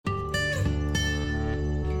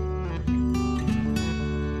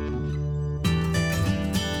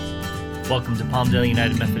Welcome to Palmdale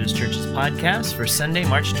United Methodist Church's podcast for Sunday,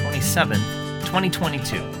 March 27th,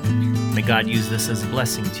 2022. May God use this as a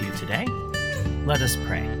blessing to you today. Let us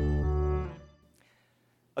pray.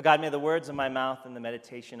 Oh God, may the words of my mouth and the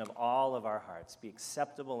meditation of all of our hearts be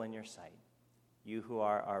acceptable in your sight, you who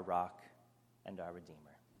are our rock and our Redeemer.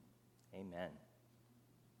 Amen.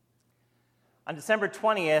 On December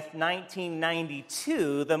 20th,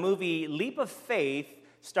 1992, the movie Leap of Faith,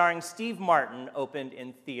 starring Steve Martin, opened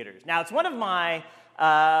in theaters. Now, it's one of my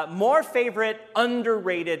more favorite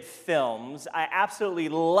underrated films. I absolutely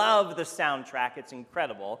love the soundtrack. It's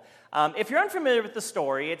incredible. If you're unfamiliar with the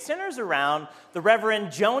story, it centers around the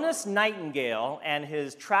Reverend Jonas Nightingale and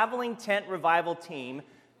his traveling tent revival team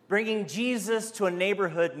bringing Jesus to a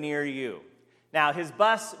neighborhood near you. Now, his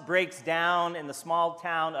bus breaks down in the small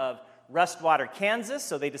town of Rustwater, Kansas,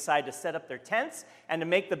 so they decide to set up their tents and to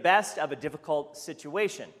make the best of a difficult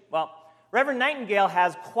situation. Well, Reverend Nightingale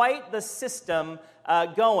has quite the system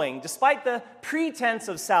going. Despite the pretense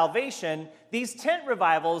of salvation, these tent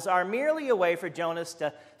revivals are merely a way for Jonas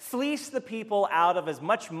to fleece the people out of as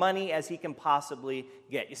much money as he can possibly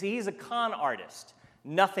get. You see, he's a con artist,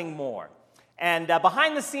 nothing more. And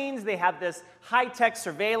behind the scenes, they have this high-tech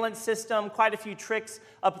surveillance system, quite a few tricks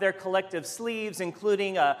up their collective sleeves,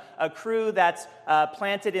 including a crew that's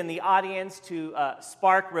planted in the audience to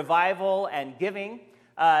spark revival and giving.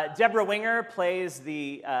 Deborah Winger plays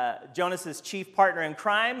the Jonas's chief partner in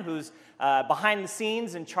crime, who's behind the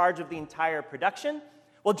scenes in charge of the entire production.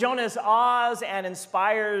 Well, Jonas awes and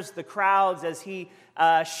inspires the crowds as he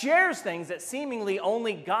shares things that seemingly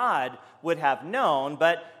only God would have known,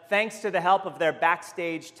 but thanks to the help of their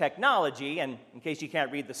backstage technology, and in case you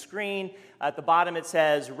can't read the screen, at the bottom it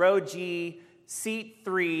says, Row G, Seat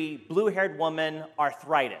 3, blue-haired woman,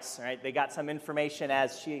 arthritis. Right? They got some information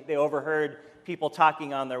as they overheard people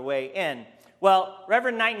talking on their way in. Well,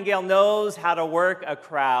 Reverend Nightingale knows how to work a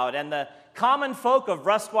crowd, and the common folk of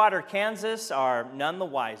Rustwater, Kansas are none the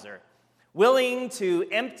wiser, willing to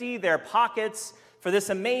empty their pockets for this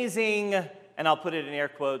amazing, and I'll put it in air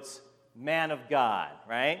quotes, man of God,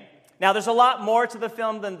 right? Now, there's a lot more to the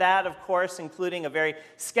film than that, of course, including a very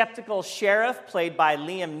skeptical sheriff played by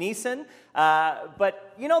Liam Neeson.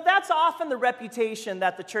 But, that's often the reputation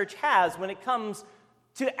that the church has when it comes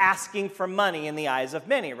to asking for money in the eyes of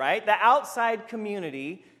many, right? The outside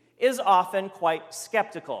community is often quite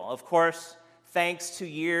skeptical. Of course, thanks to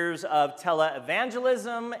years of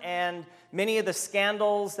televangelism and many of the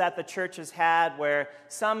scandals that the church has had where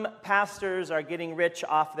some pastors are getting rich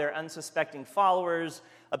off their unsuspecting followers,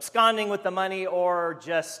 absconding with the money, or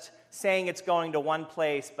just saying it's going to one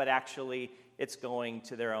place, but actually it's going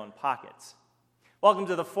to their own pockets. Welcome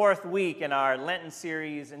to the fourth week in our Lenten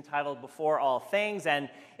series entitled Before All Things, and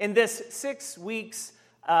in this 6 weeks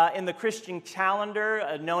in the Christian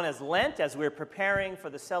calendar known as Lent, as we're preparing for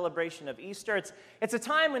the celebration of Easter. It's a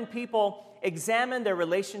time when people examine their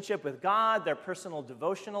relationship with God, their personal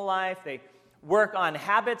devotional life. They work on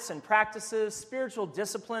habits and practices, spiritual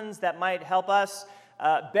disciplines that might help us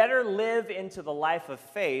better live into the life of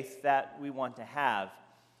faith that we want to have.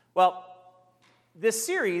 Well, this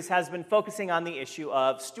series has been focusing on the issue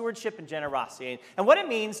of stewardship and generosity and what it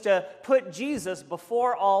means to put Jesus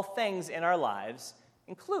before all things in our lives,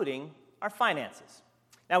 including our finances.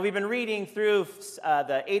 Now, we've been reading through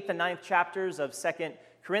the 8th and 9th chapters of 2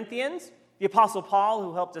 Corinthians. The Apostle Paul,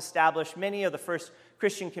 who helped establish many of the first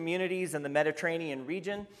Christian communities in the Mediterranean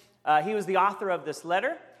region, he was the author of this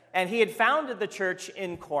letter, and he had founded the church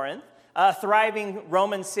in Corinth, a thriving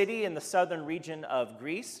Roman city in the southern region of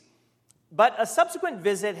Greece. But a subsequent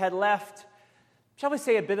visit had left, shall we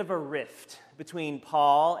say, a bit of a rift between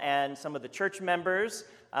Paul and some of the church members.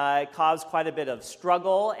 It caused quite a bit of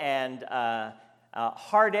struggle and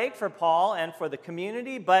heartache for Paul and for the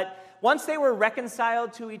community. But once they were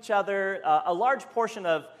reconciled to each other, a large portion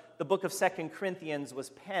of the book of 2 Corinthians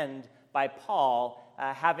was penned by Paul,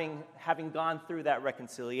 having gone through that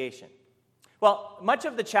reconciliation. Well, much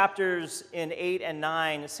of the chapters in 8 and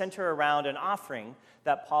 9 center around an offering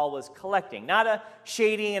that Paul was collecting. Not a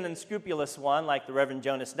shady and unscrupulous one like the Reverend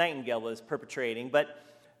Jonas Nightingale was perpetrating, but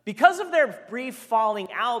because of their brief falling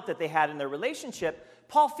out that they had in their relationship,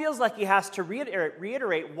 Paul feels like he has to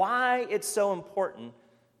reiterate why it's so important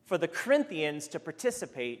for the Corinthians to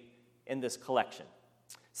participate in this collection.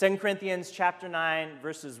 2 Corinthians chapter 9,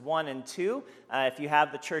 verses 1 and 2. If you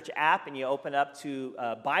have the church app and you open up to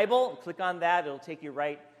Bible, and click on that, it'll take you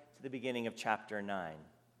right to the beginning of chapter 9.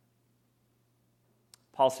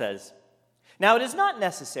 Paul says, "Now it is not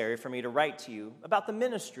necessary for me to write to you about the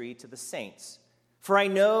ministry to the saints, For I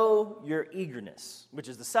know your eagerness, which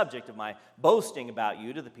is the subject of my boasting about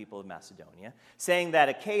you to the people of Macedonia, saying that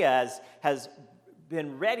Achaia has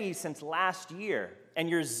been ready since last year, and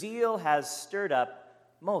your zeal has stirred up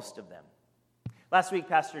most of them. Last week,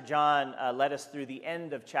 Pastor John led us through the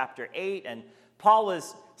end of chapter 8, and Paul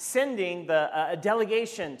was sending a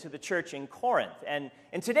delegation to the church in Corinth. And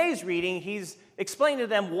in today's reading, he's explained to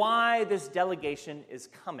them why this delegation is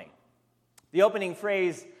coming. The opening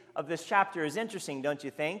phrase of this chapter is interesting, don't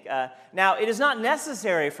you think? Now, it is not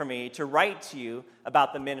necessary for me to write to you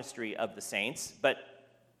about the ministry of the saints, but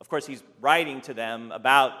of course, he's writing to them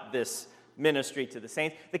about this ministry to the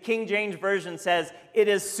saints. The King James Version says, it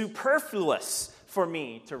is superfluous for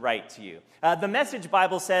me to write to you. The Message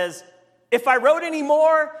Bible says, if I wrote any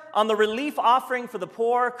more on the relief offering for the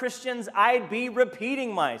poor Christians, I'd be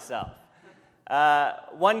repeating myself.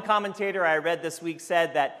 One commentator I read this week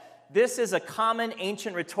said that this is a common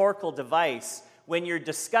ancient rhetorical device when you're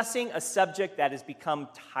discussing a subject that has become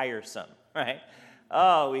tiresome, right?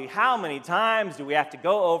 Oh, how many times do we have to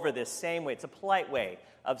go over this same way? It's a polite way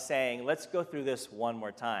of saying, let's go through this one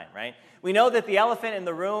more time, right? We know that the elephant in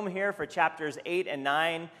the room here for chapters 8 and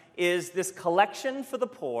 9 is this collection for the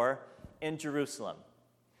poor in Jerusalem.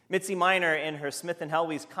 Mitzi Miner, in her Smith and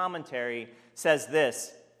Helwey's commentary, says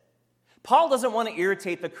this: Paul doesn't want to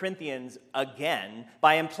irritate the Corinthians again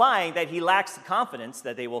by implying that he lacks the confidence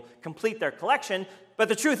that they will complete their collection, but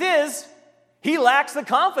the truth is, he lacks the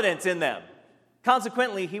confidence in them.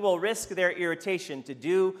 Consequently, he will risk their irritation to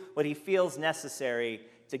do what he feels necessary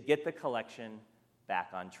to get the collection back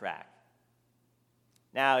on track.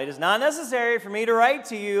 Now, it is not necessary for me to write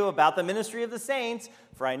to you about the ministry of the saints,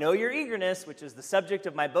 for I know your eagerness, which is the subject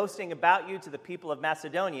of my boasting about you to the people of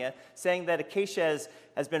Macedonia, saying that Achaia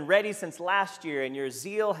has been ready since last year, and your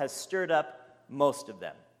zeal has stirred up most of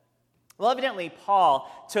them. Well, evidently, Paul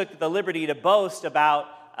took the liberty to boast about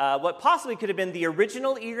what possibly could have been the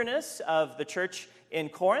original eagerness of the church in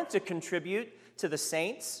Corinth to contribute to the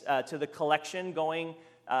saints, to the collection going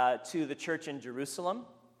to the church in Jerusalem,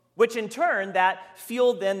 which in turn, that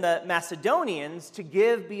fueled then the Macedonians to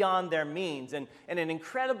give beyond their means and an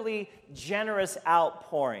incredibly generous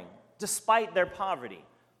outpouring, despite their poverty.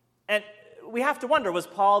 And we have to wonder, was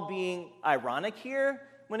Paul being ironic here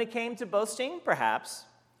when it came to boasting? Perhaps.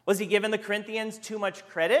 Was he giving the Corinthians too much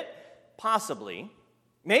credit? Possibly.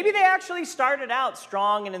 Maybe they actually started out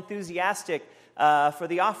strong and enthusiastic for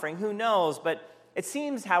the offering. Who knows? But it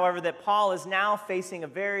seems, however, that Paul is now facing a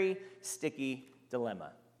very sticky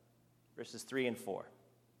dilemma. Verses 3 and 4.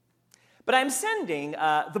 But I'm sending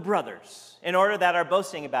the brothers in order that our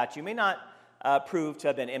boasting about you may not prove to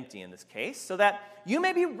have been empty in this case, so that you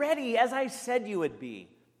may be ready as I said you would be.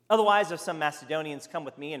 Otherwise, if some Macedonians come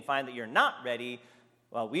with me and find that you're not ready,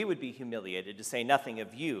 well, we would be humiliated, to say nothing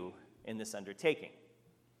of you in this undertaking.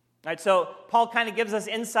 All right, so Paul kind of gives us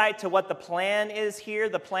insight to what the plan is here.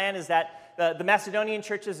 The plan is that the Macedonian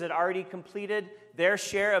churches had already completed their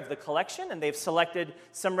share of the collection, and they've selected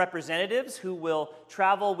some representatives who will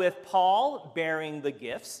travel with Paul bearing the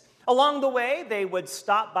gifts. Along the way, they would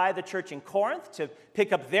stop by the church in Corinth to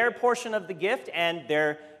pick up their portion of the gift and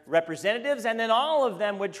their representatives, and then all of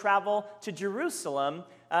them would travel to Jerusalem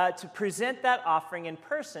to present that offering in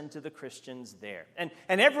person to the Christians there. And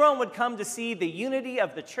everyone would come to see the unity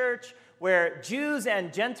of the church, where Jews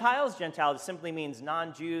and Gentiles simply means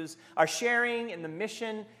non-Jews, are sharing in the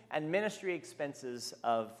mission and ministry expenses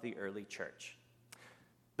of the early church.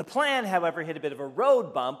 The plan, however, hit a bit of a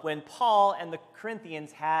road bump when Paul and the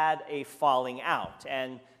Corinthians had a falling out.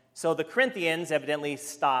 And so the Corinthians evidently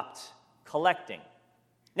stopped collecting.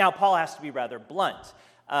 Now, Paul has to be rather blunt.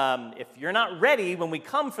 If you're not ready when we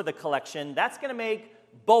come for the collection, that's going to make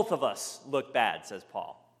both of us look bad, says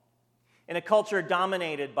Paul. In a culture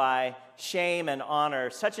dominated by shame and honor,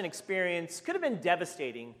 such an experience could have been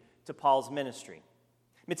devastating to Paul's ministry.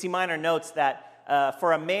 Mitzi Miner notes that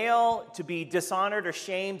for a male to be dishonored or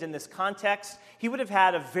shamed in this context, he would have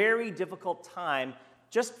had a very difficult time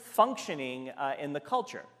just functioning in the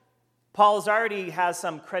culture. Paul already has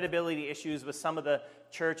some credibility issues with some of the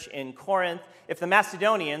church in Corinth. If the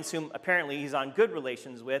Macedonians, whom apparently he's on good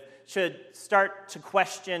relations with, should start to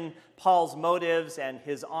question Paul's motives and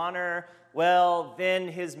his honor, well, then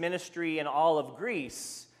his ministry in all of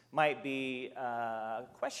Greece might be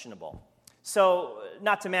questionable. So,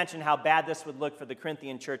 not to mention how bad this would look for the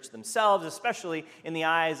Corinthian church themselves, especially in the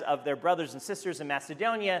eyes of their brothers and sisters in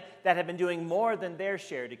Macedonia that have been doing more than their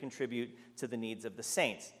share to contribute to the needs of the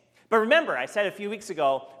saints. But remember, I said a few weeks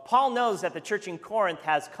ago, Paul knows that the church in Corinth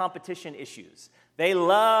has competition issues. They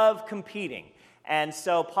love competing. And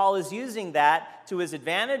so Paul is using that to his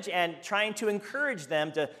advantage and trying to encourage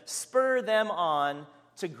them, to spur them on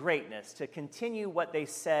to greatness, to continue what they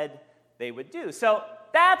said they would do. So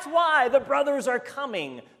that's why the brothers are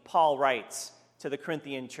coming, Paul writes to the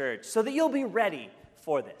Corinthian church, so that you'll be ready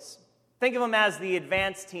for this. Think of them as the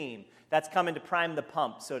advance team that's coming to prime the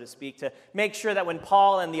pump, so to speak, to make sure that when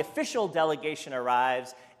Paul and the official delegation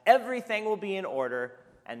arrives, everything will be in order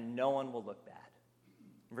and no one will look bad.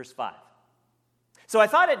 Verse 5. So I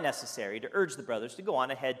thought it necessary to urge the brothers to go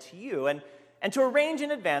on ahead to you and to arrange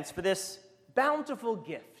in advance for this bountiful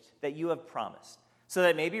gift that you have promised, so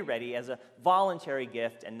that it may be ready as a voluntary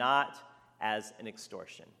gift and not as an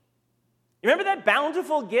extortion. You remember that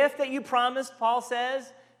bountiful gift that you promised, Paul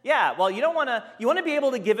says? Yeah, well, you want to be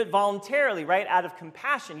able to give it voluntarily, right, out of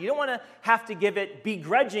compassion. You don't want to have to give it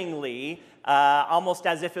begrudgingly, almost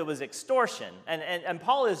as if it was extortion. And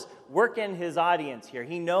Paul is working his audience here.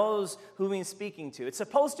 He knows who he's speaking to. It's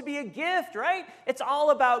supposed to be a gift, right? It's all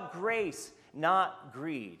about grace, not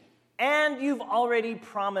greed. And you've already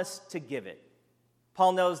promised to give it.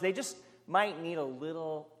 Paul knows they just might need a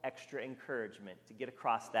little extra encouragement to get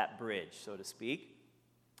across that bridge, so to speak.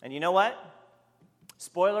 And you know what?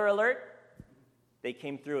 Spoiler alert, they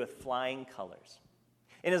came through with flying colors.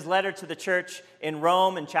 In his letter to the church in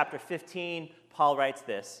Rome in chapter 15, Paul writes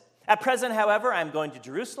this: "At present, however, I am going to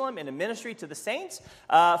Jerusalem in a ministry to the saints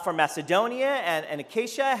for Macedonia and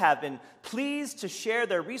Achaia have been pleased to share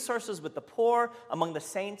their resources with the poor among the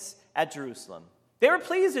saints at Jerusalem. They were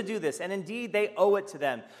pleased to do this, and indeed they owe it to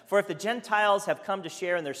them. For if the Gentiles have come to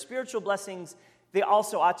share in their spiritual blessings, they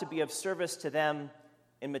also ought to be of service to them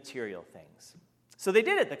in material things." So they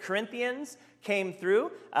did it. The Corinthians came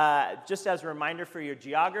through. Just as a reminder for your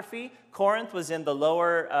geography, Corinth was in the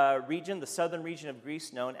lower region, the southern region of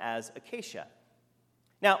Greece, known as Achaia.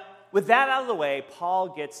 Now, with that out of the way, Paul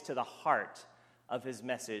gets to the heart of his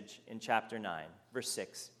message in chapter 9, verse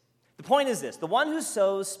 6. The point is this: the one who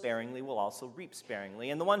sows sparingly will also reap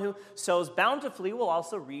sparingly, and the one who sows bountifully will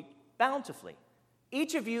also reap bountifully.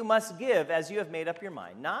 Each of you must give as you have made up your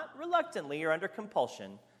mind, not reluctantly or under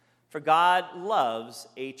compulsion, for God loves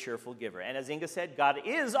a cheerful giver. And as Inga said, God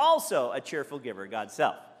is also a cheerful giver, God's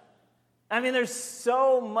self. I mean, there's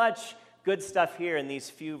so much good stuff here in these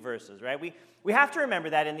few verses, right? We have to remember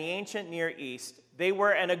that in the ancient Near East, they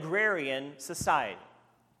were an agrarian society.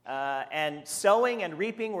 And sowing and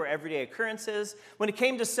reaping were everyday occurrences. When it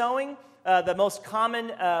came to sowing, the most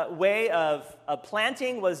common way of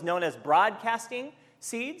planting was known as broadcasting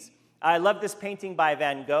seeds. I love this painting by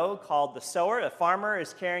Van Gogh called The Sower. A farmer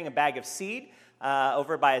is carrying a bag of seed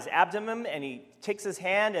over by his abdomen, and he takes his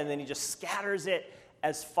hand and then he just scatters it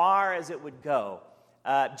as far as it would go.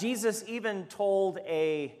 Jesus even told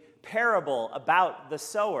a parable about the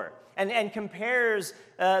sower and compares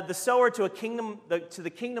the sower to the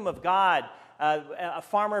kingdom of God, a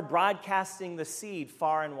farmer broadcasting the seed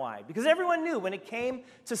far and wide. Because everyone knew when it came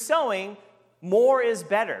to sowing, more is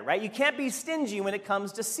better, right? You can't be stingy when it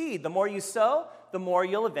comes to seed. The more you sow, the more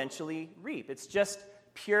you'll eventually reap. It's just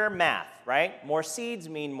pure math, right? More seeds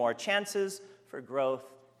mean more chances for growth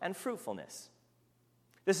and fruitfulness.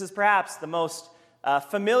 This is perhaps the most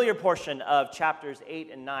familiar portion of chapters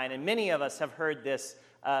 8 and 9, and many of us have heard this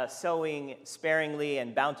sowing sparingly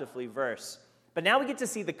and bountifully verse. But now we get to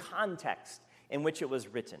see the context in which it was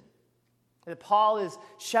written. That Paul is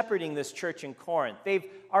shepherding this church in Corinth. They've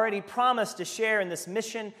already promised to share in this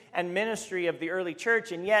mission and ministry of the early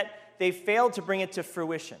church, and yet they've failed to bring it to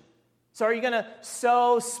fruition. So are you going to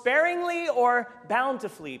sow sparingly or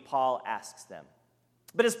bountifully, Paul asks them.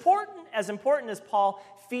 But as important as Paul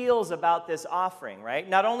feels about this offering, right?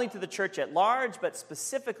 Not only to the church at large, but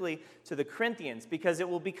specifically to the Corinthians, because it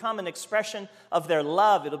will become an expression of their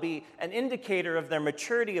love. It'll be an indicator of their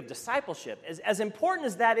maturity of discipleship. As important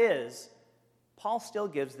as that is, Paul still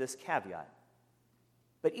gives this caveat.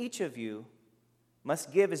 But each of you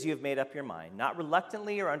must give as you have made up your mind, not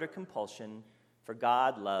reluctantly or under compulsion, for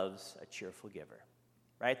God loves a cheerful giver.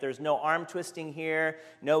 Right? There's no arm twisting here,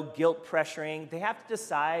 no guilt pressuring. They have to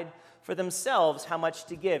decide for themselves how much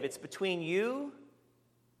to give. It's between you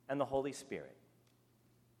and the Holy Spirit.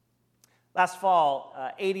 Last fall,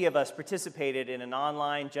 80 of us participated in an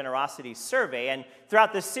online generosity survey, and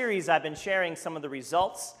throughout this series, I've been sharing some of the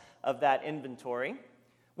results of that inventory.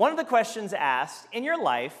 One of the questions asked, in your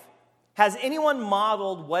life, has anyone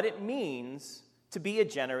modeled what it means to be a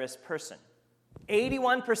generous person?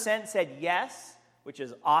 81% said yes, which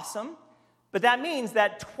is awesome, but that means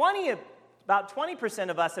that about 20%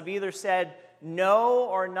 of us have either said no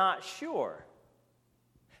or not sure.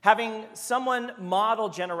 Having someone model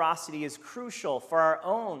generosity is crucial for our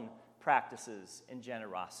own practices in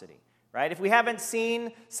generosity. right? If we haven't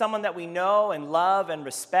seen someone that we know and love and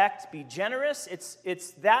respect be generous,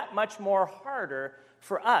 it's that much more harder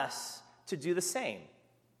for us to do the same.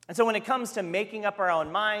 And so when it comes to making up our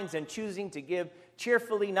own minds and choosing to give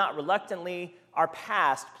cheerfully, not reluctantly, our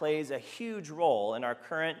past plays a huge role in our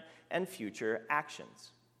current and future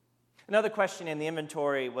actions. Another question in the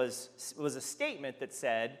inventory was a statement that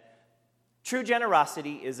said, true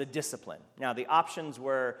generosity is a discipline. Now, the options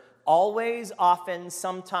were always, often,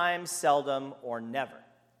 sometimes, seldom, or never.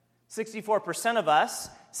 64% of us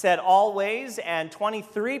said always, and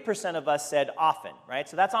 23% of us said often, right?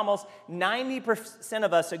 So that's almost 90%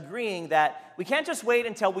 of us agreeing that we can't just wait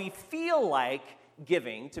until we feel like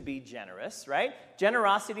giving to be generous, right?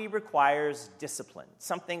 Generosity requires discipline,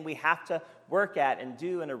 something we have to work at and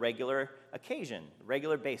do on a regular occasion,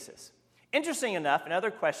 regular basis. Interesting enough,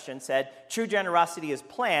 another question said, true generosity is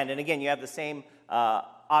planned, and again, you have the same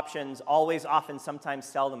options, always, often, sometimes,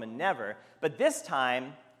 seldom, and never, but this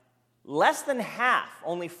time, less than half,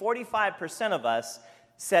 only 45% of us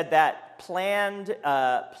said that planned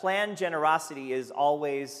generosity is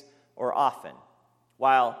always or often,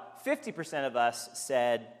 while 50% of us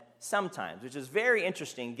said sometimes, which is very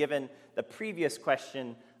interesting given the previous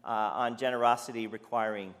question on generosity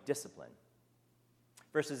requiring discipline.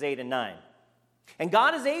 Verses 8 and 9. And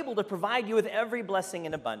God is able to provide you with every blessing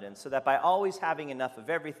in abundance, so that by always having enough of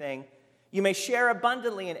everything, you may share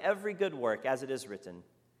abundantly in every good work, as it is written,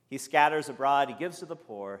 He scatters abroad, He gives to the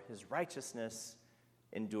poor, His righteousness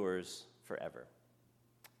endures forever.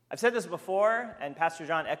 I've said this before, and Pastor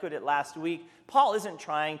John echoed it last week. Paul isn't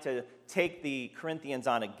trying to take the Corinthians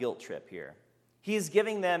on a guilt trip here. He's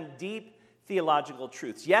giving them deep theological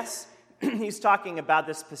truths. Yes, he's talking about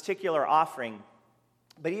this particular offering,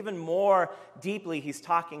 but even more deeply, he's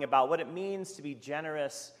talking about what it means to be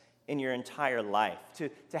generous in your entire life,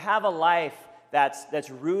 to have a life that's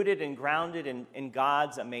rooted and grounded in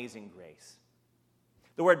God's amazing grace.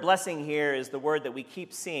 The word blessing here is the word that we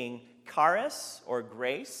keep seeing, charis, or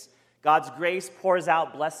grace. God's grace pours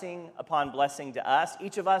out blessing upon blessing to us.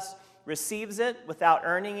 Each of us receives it without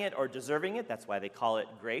earning it or deserving it. That's why they call it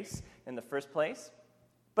grace in the first place.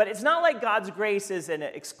 But it's not like God's grace is an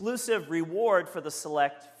exclusive reward for the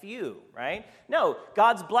select few, right? No,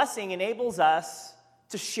 God's blessing enables us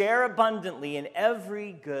to share abundantly in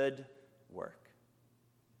every good work.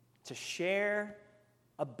 To share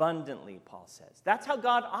abundantly, Paul says. That's how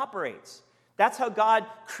God operates. That's how God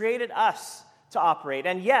created us to operate.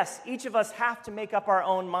 And yes, each of us have to make up our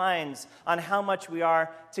own minds on how much we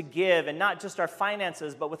are to give, and not just our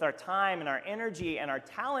finances, but with our time and our energy and our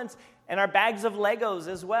talents and our bags of Legos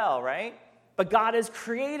as well, right? But God has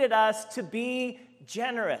created us to be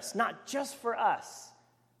generous, not just for us,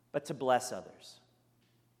 but to bless others.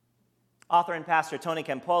 Author and pastor Tony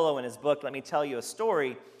Campolo, in his book, Let Me Tell You a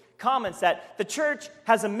Story, comments that the church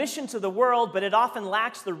has a mission to the world, but it often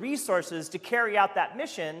lacks the resources to carry out that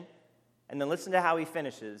mission. And then listen to how he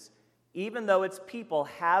finishes. Even though its people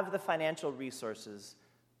have the financial resources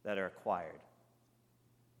that are acquired.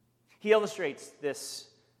 He illustrates this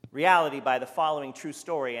reality by the following true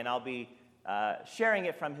story, and I'll be sharing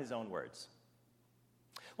it from his own words.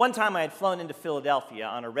 One time I had flown into Philadelphia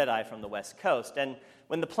on a red-eye from the West Coast, and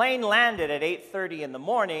when the plane landed at 8:30 in the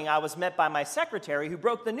morning, I was met by my secretary, who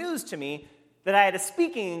broke the news to me that I had a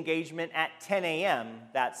speaking engagement at 10 a.m.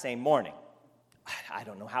 that same morning. I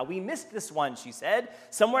don't know how we missed this one, she said.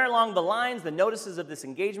 Somewhere along the lines, the notices of this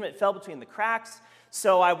engagement fell between the cracks,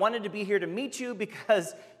 so I wanted to be here to meet you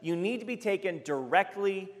because you need to be taken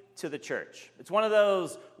directly to the church. It's one of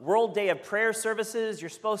those World Day of Prayer services. You're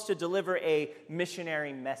supposed to deliver a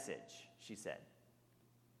missionary message, she said.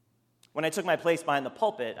 When I took my place behind the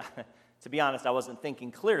pulpit, to be honest, I wasn't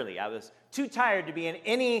thinking clearly. I was too tired to be in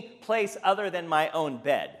any place other than my own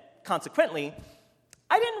bed. Consequently,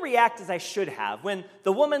 I didn't react as I should have when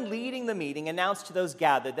the woman leading the meeting announced to those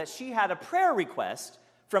gathered that she had a prayer request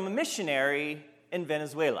from a missionary in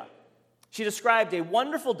Venezuela. She described a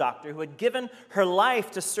wonderful doctor who had given her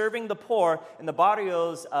life to serving the poor in the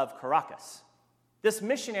barrios of Caracas. This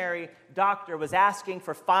missionary doctor was asking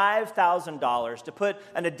for $5,000 to put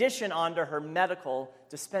an addition onto her medical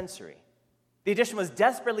dispensary. The addition was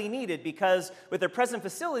desperately needed because with her present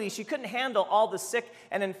facility, she couldn't handle all the sick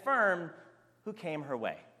and infirm who came her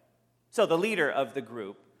way. So the leader of the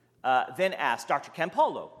group then asked Dr.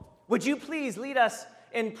 Campolo, would you please lead us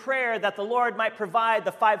in prayer that the Lord might provide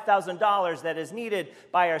the $5,000 that is needed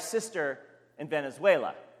by our sister in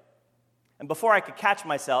Venezuela? And before I could catch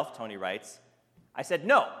myself, Tony writes, I said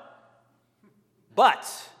no.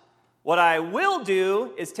 But what I will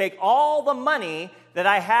do is take all the money that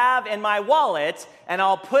I have in my wallet and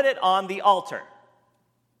I'll put it on the altar.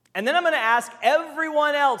 And then I'm going to ask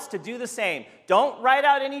everyone else to do the same. Don't write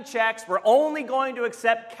out any checks. We're only going to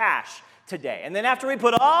accept cash today. And then after we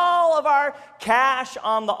put all of our cash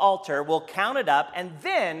on the altar, we'll count it up, and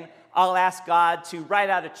then I'll ask God to write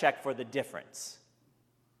out a check for the difference.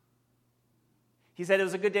 He said it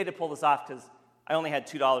was a good day to pull this off because I only had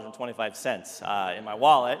 $2.25 in my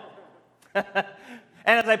wallet. And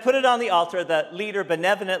as I put it on the altar, the leader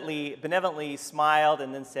benevolently smiled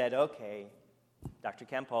and then said, "Okay, Dr.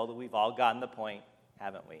 Campolo, we've all gotten the point,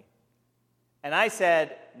 haven't we?" And I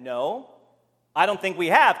said, "No, I don't think we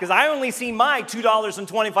have, because I only see my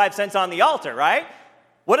 $2.25 on the altar, right?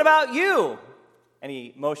 What about you?" And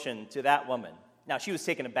he motioned to that woman. Now, she was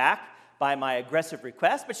taken aback by my aggressive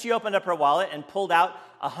request, but she opened up her wallet and pulled out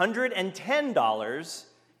 $110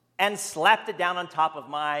 and slapped it down on top of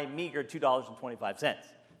my meager $2.25.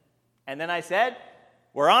 And then I said,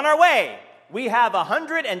 "We're on our way. We have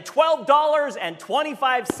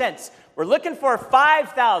 $112.25. We're looking for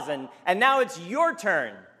 $5,000, and now it's your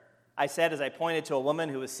turn," I said as I pointed to a woman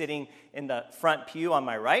who was sitting in the front pew on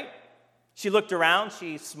my right. She looked around,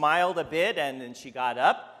 she smiled a bit, and then she got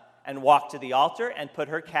up and walked to the altar and put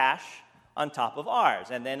her cash on top of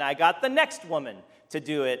ours. And then I got the next woman to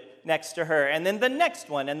do it next to her, and then the next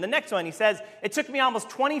one, and the next one. He says, it took me almost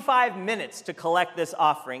 25 minutes to collect this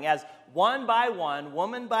offering as one by one,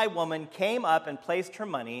 woman by woman, came up and placed her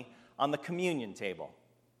money on the communion table.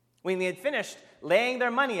 When they had finished laying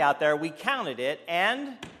their money out there, we counted it,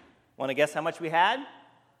 and want to guess how much we had?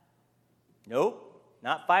 Nope,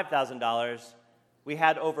 not $5,000. We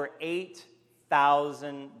had over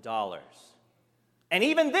 $8,000. And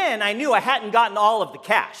even then, I knew I hadn't gotten all of the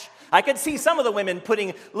cash. I could see some of the women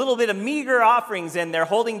putting a little bit of meager offerings in there,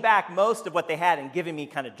 holding back most of what they had and giving me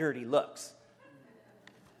kind of dirty looks.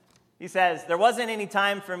 He says, there wasn't any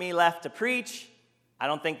time for me left to preach. I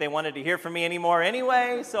don't think they wanted to hear from me anymore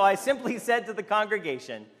anyway, so I simply said to the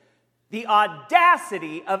congregation, the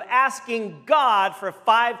audacity of asking God for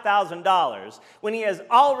 $5,000 when he has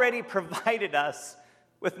already provided us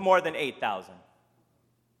with more than $8,000.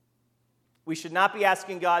 We should not be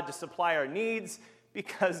asking God to supply our needs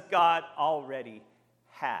because God already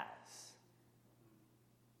has.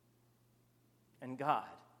 And God,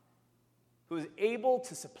 who is able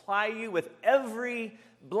to supply you with every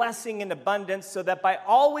blessing in abundance so that by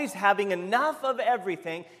always having enough of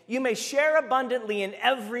everything, you may share abundantly in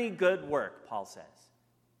every good work, Paul says.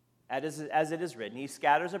 As it is written, he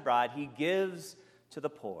scatters abroad, he gives to the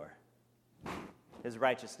poor. His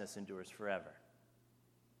righteousness endures forever.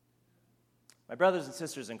 My brothers and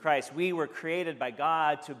sisters in Christ, we were created by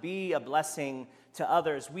God to be a blessing to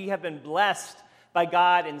others. We have been blessed by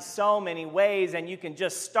God in so many ways, and you can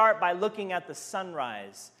just start by looking at the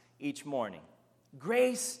sunrise each morning.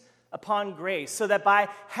 Grace upon grace, so that by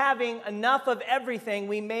having enough of everything,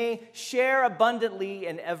 we may share abundantly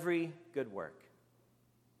in every good work.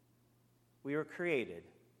 We were created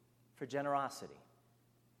for generosity.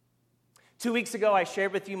 2 weeks ago, I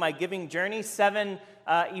shared with you my giving journey, 7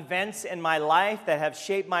 events in my life that have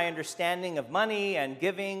shaped my understanding of money and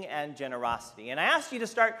giving and generosity. And I asked you to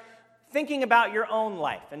start thinking about your own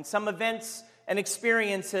life and some events and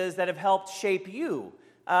experiences that have helped shape you.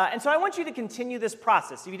 And so I want you to continue this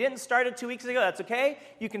process. If you didn't start it 2 weeks ago, that's okay.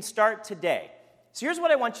 You can start today. So here's what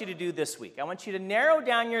I want you to do this week. I want you to narrow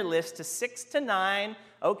down your list to 6 to 9,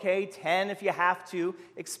 okay, 10 if you have to,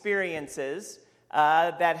 experiences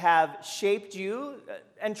that have shaped you,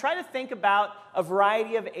 and try to think about a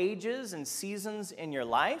variety of ages and seasons in your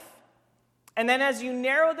life. And then as you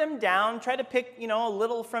narrow them down, try to pick, a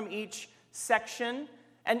little from each section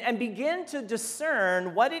and begin to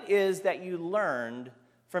discern what it is that you learned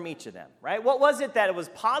from each of them, right? What was it that it was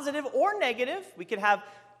positive or negative? We could have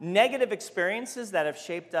negative experiences that have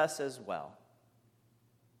shaped us as well.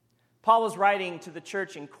 Paul was writing to the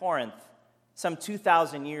church in Corinth some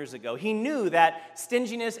 2,000 years ago. He knew that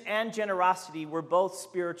stinginess and generosity were both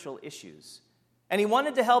spiritual issues. And he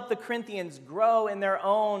wanted to help the Corinthians grow in their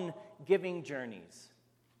own giving journeys.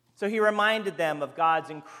 So he reminded them of God's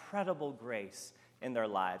incredible grace in their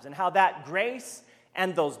lives and how that grace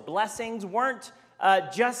and those blessings weren't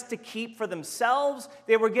just to keep for themselves.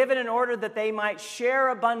 They were given in order that they might share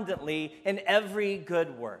abundantly in every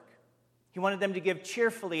good work. He wanted them to give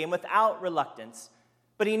cheerfully and without reluctance.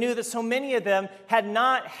 But he knew that so many of them had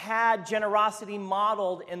not had generosity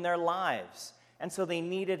modeled in their lives, and so they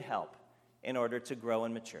needed help in order to grow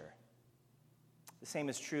and mature. The same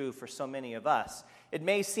is true for so many of us. It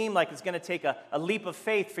may seem like it's going to take a leap of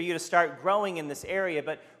faith for you to start growing in this area,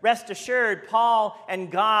 but rest assured, Paul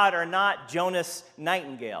and God are not Jonas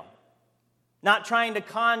Nightingale, not trying to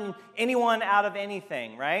con anyone out of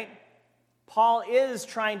anything, right? Paul is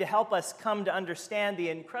trying to help us come to understand the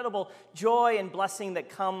incredible joy and blessing that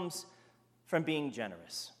comes from being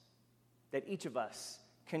generous, that each of us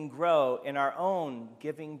can grow in our own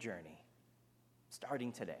giving journey,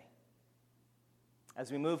 starting today.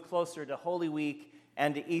 As we move closer to Holy Week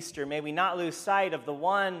and to Easter, may we not lose sight of the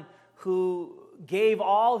one who gave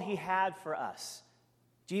all he had for us,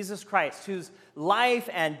 Jesus Christ, whose life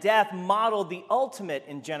and death modeled the ultimate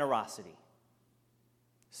in generosity.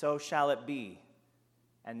 So shall it be,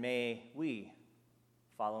 and may we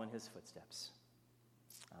follow in his footsteps.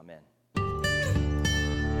 Amen.